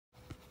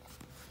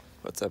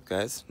What's up,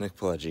 guys? Nick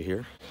Pileggi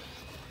here.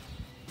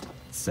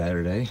 It's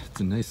Saturday. It's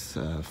a nice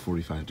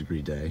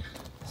 45-degree day.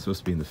 It's supposed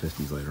to be in the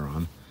 50s later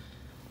on.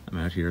 I'm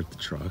out here at the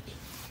truck.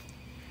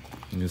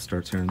 I'm gonna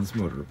start tearing this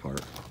motor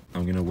apart.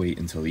 I'm gonna wait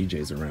until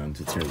EJ's around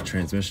to tear the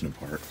transmission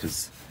apart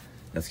because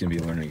that's gonna be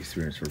a learning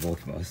experience for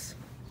both of us.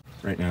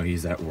 Right now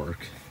he's at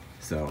work,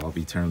 so I'll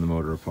be tearing the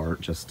motor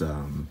apart. Just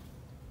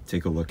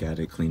take a look at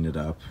it, clean it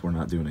up. We're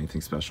not doing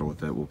anything special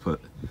with it. We'll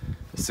put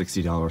a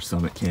 $60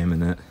 Summit cam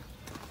in it.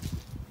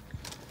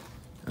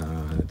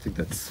 I think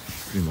that's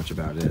pretty much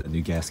about it.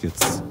 New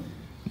gaskets,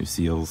 new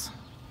seals.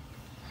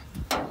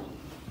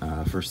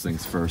 First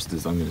things first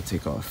is I'm going to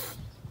take off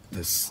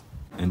this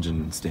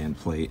engine stand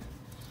plate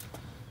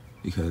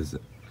because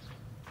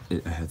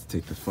I had to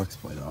take the flex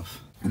plate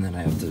off. And then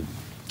I have to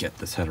get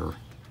this header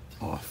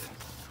off.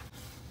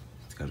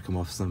 It's got to come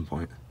off at some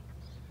point.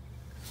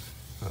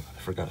 Oh, I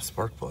forgot a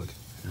spark plug.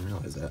 I didn't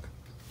realize that.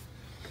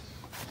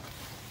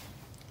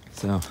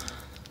 So,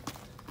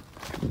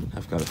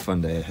 I've got a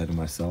fun day ahead of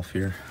myself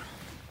here.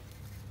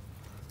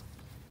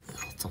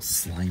 Oh, it's all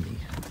slimy.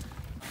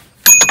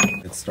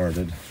 Get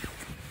started.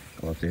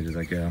 I'll update as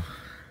I go.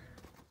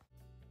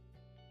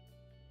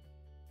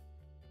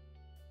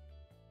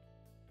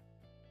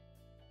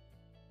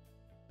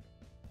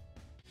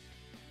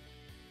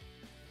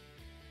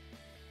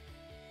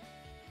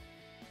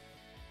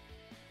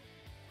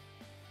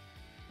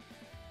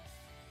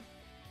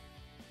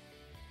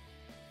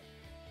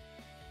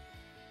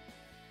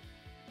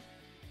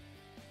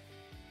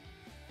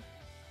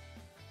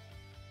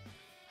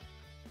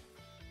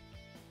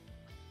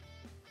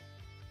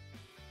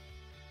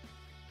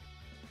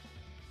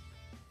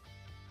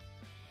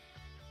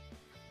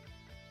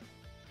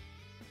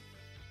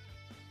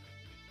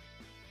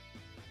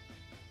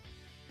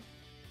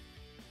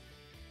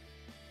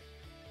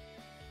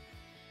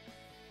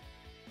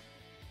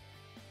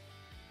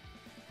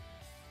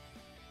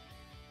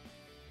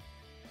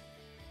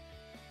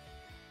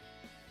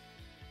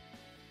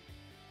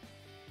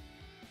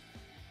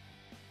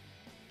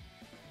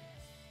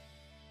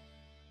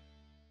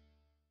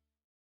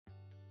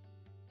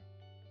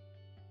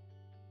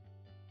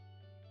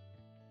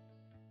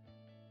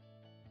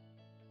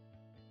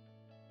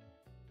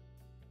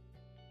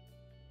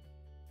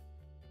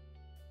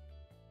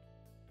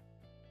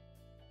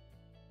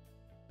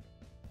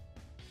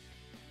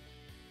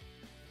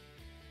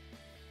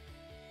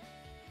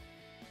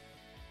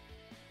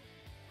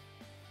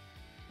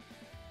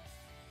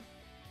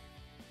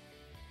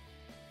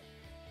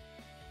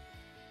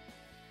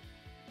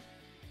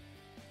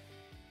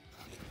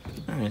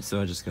 Alright,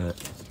 so I just got,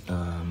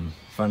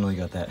 finally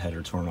got that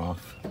header torn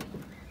off. I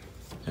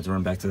had to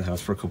run back to the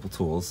house for a couple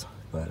tools,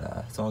 but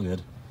it's all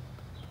good.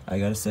 I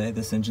gotta say,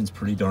 this engine's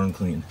pretty darn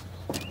clean.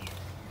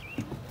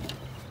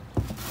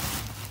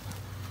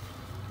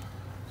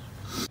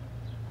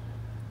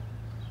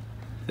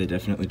 They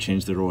definitely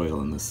changed their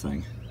oil in this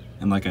thing.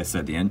 And like I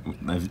said,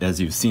 as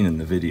you've seen in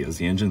the videos,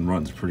 the engine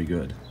runs pretty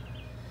good.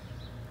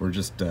 We're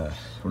just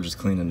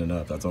cleaning it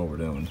up, that's all we're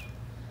doing.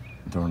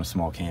 I'm throwing a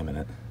small cam in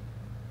it.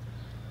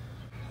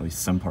 At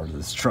least some part of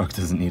this truck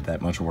doesn't need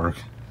that much work.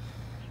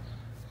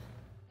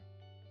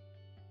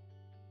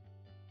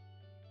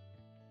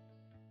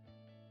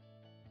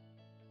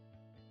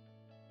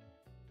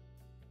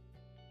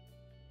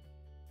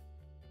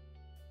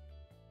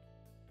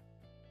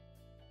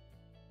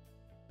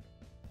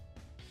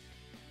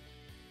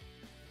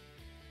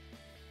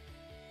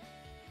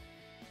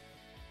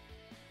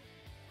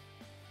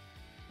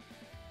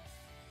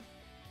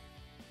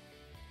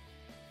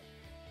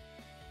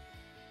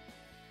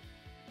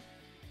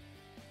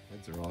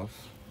 Heads are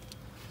off.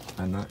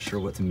 I'm not sure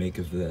what to make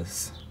of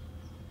this.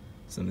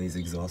 Some of these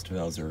exhaust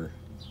valves are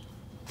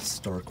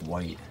stark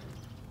white.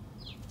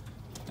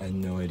 I have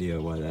no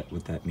idea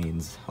what that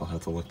means. I'll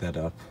have to look that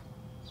up.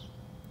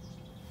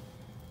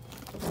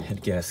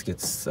 Head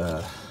gaskets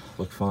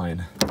look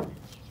fine.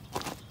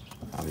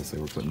 Obviously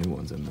we're putting new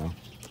ones in though.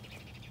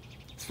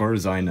 As far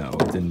as I know,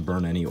 it didn't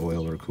burn any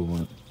oil or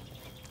coolant,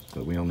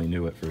 but we only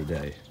knew it for a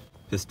day.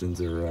 Pistons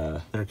are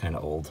they're kind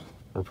of old.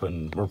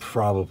 We're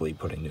probably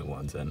putting new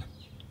ones in.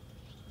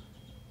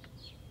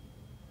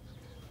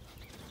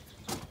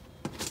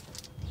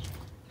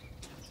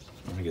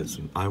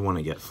 I want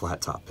to get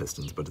flat top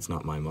pistons, but it's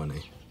not my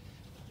money.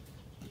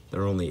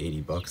 They're only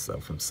 80 bucks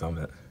though from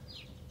Summit.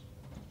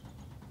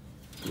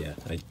 Yeah,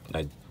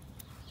 I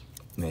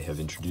may have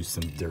introduced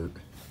some dirt.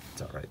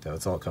 It's all right though.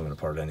 It's all coming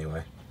apart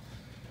anyway.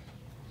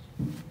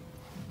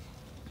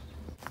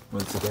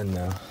 Once again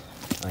though,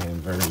 I am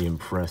very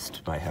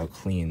impressed by how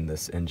clean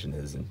this engine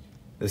is, and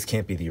this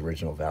can't be the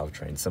original valve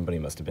train. Somebody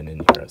must have been in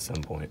here at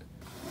some point,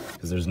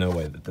 because there's no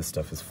way that this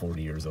stuff is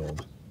 40 years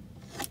old.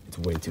 It's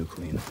way too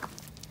clean.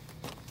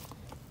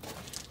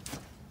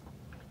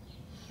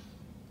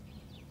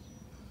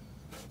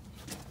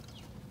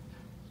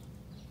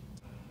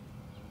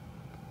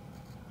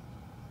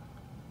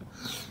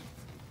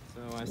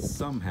 So I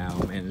somehow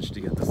managed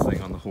to get this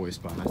thing on the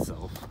hoist by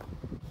myself.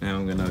 Now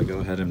I'm gonna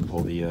go ahead and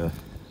pull the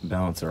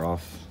balancer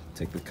off,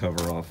 take the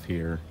cover off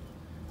here,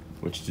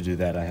 which to do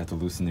that I have to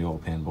loosen the oil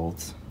pan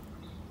bolts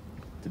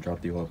to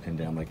drop the oil pan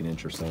down like an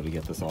inch or so to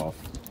get this off.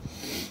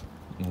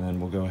 And then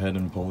we'll go ahead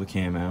and pull the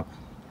cam out.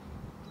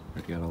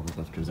 Already got all the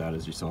lifters out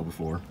as you saw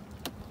before.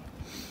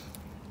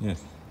 Yeah,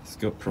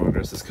 scope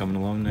progress is coming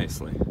along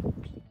nicely.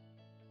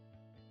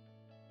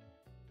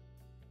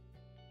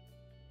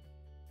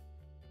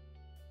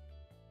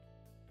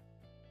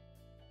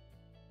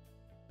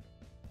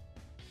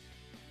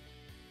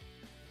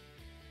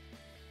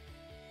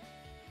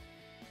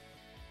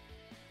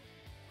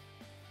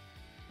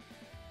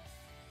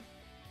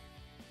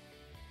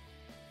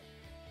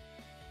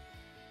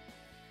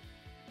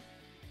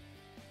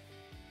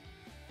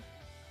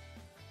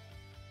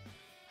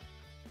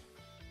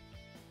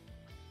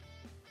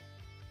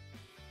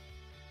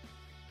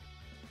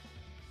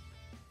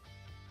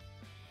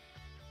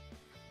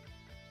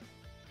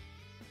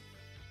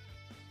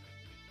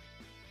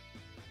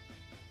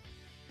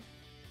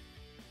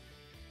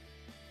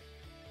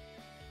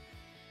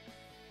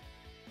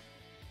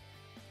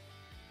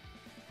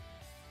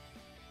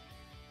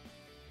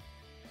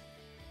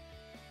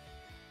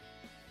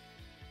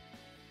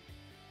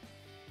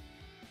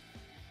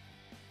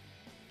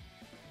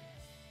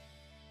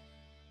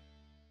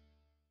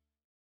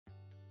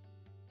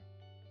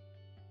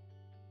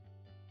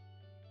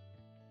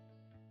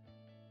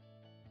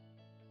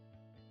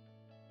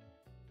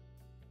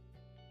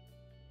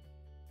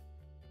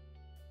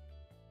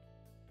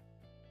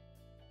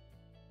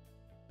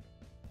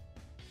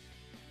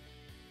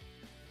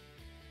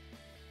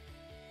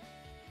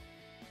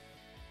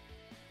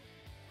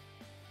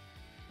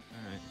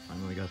 Alright,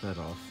 finally got that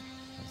off.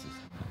 This is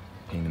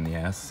a pain in the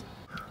ass.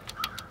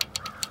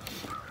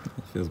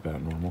 It feels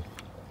about normal.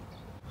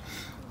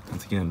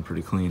 Once again,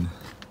 pretty clean.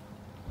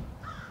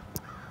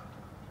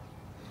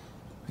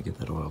 I get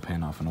that oil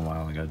pan off in a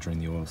while. I gotta drain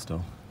the oil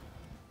still.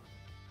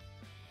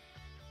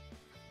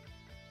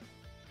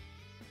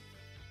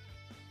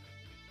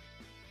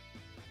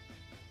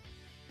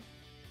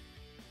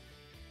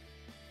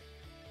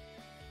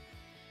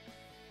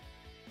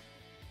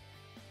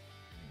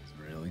 It's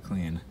really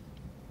clean.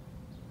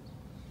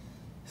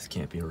 This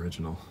can't be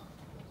original.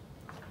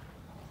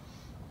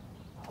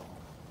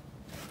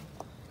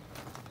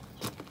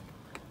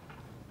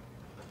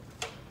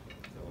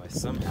 I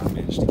somehow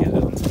managed to get it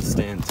onto the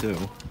stand too,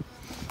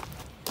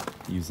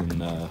 using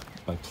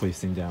by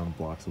placing down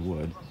blocks of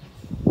wood.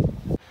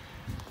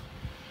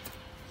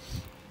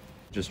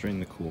 Just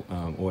drain the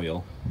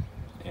oil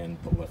and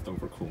the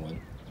leftover coolant.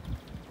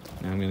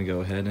 Now I'm going to go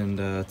ahead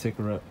and take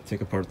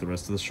apart the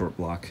rest of the short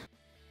block.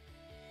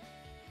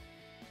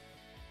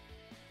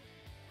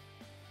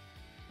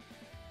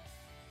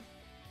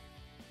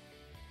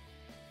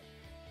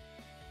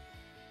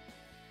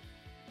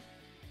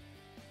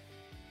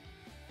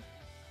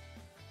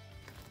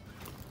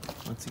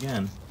 Once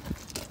again,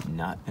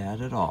 not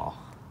bad at all.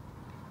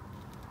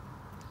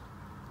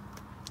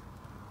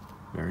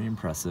 Very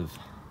impressive.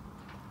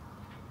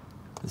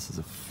 This is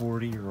a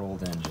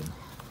 40-year-old engine.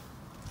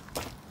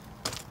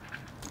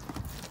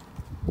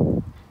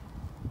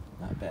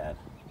 Not bad.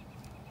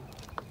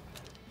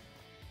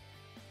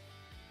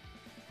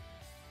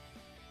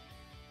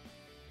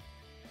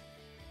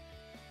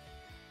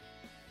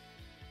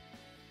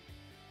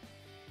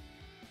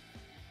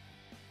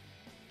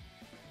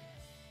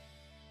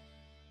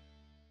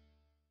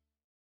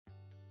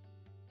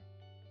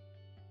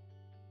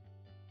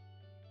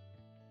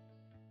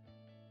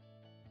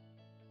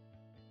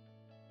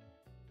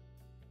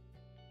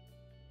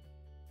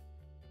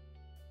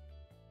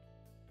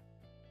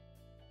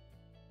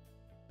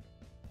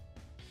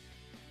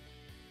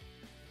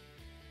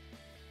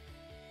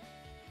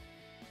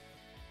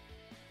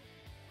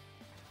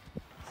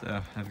 So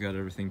I've got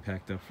everything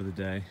packed up for the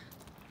day.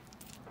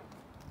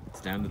 It's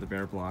down to the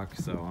bare block,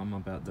 so I'm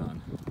about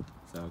done.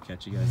 So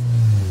catch you guys later.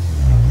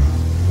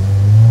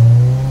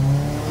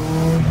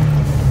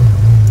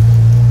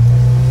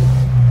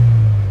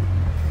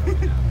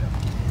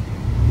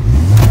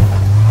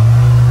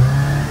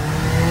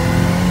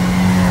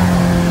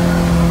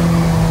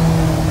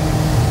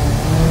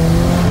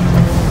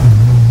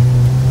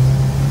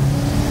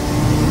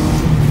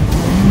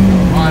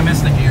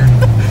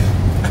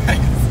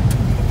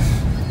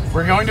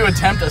 We're going to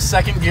attempt a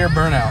second gear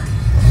burnout.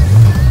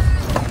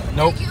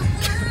 Nope.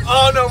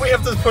 Oh no, we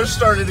have to push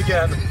start it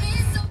again.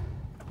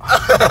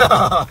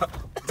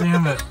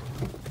 Damn it.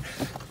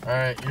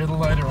 Alright, you're the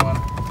lighter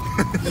one.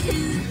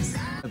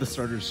 The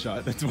starter's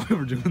shot, that's why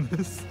we're doing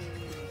this.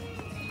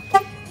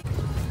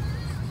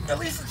 At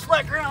least it's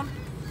flat ground.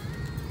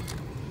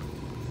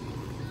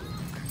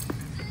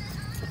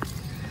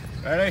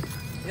 Ready?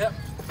 Yep.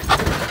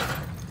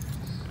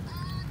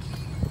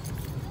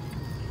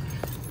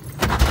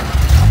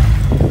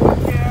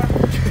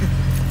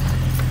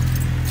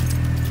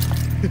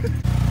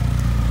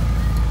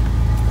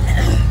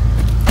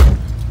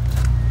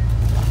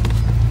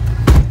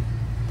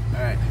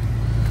 Alright.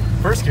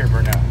 First gear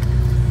burnout.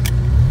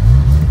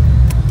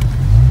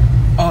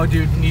 Oh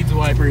dude, needs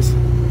wipers.